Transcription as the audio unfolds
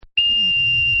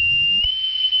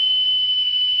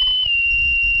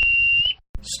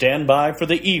stand by for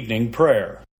the evening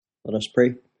prayer. Let us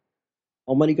pray.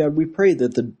 Almighty God, we pray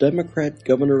that the Democrat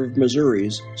governor of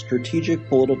Missouri's strategic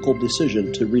political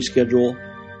decision to reschedule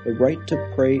the right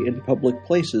to pray in public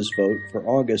places vote for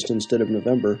August instead of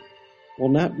November will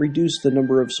not reduce the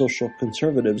number of social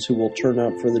conservatives who will turn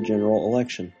out for the general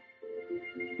election.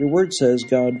 Your word says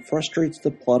God frustrates the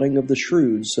plotting of the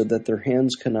shrewd so that their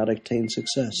hands cannot attain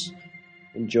success.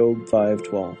 In Job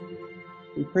 5:12.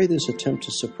 We pray this attempt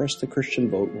to suppress the Christian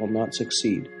vote will not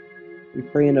succeed. We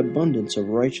pray an abundance of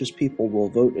righteous people will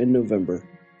vote in November.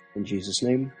 In Jesus'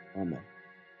 name, Amen.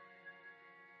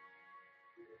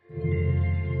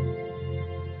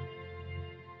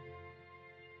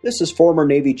 This is former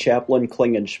Navy Chaplain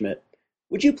Klingenschmidt.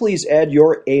 Would you please add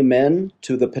your amen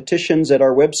to the petitions at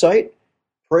our website,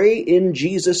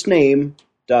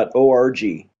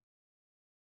 prayinjesusname.org.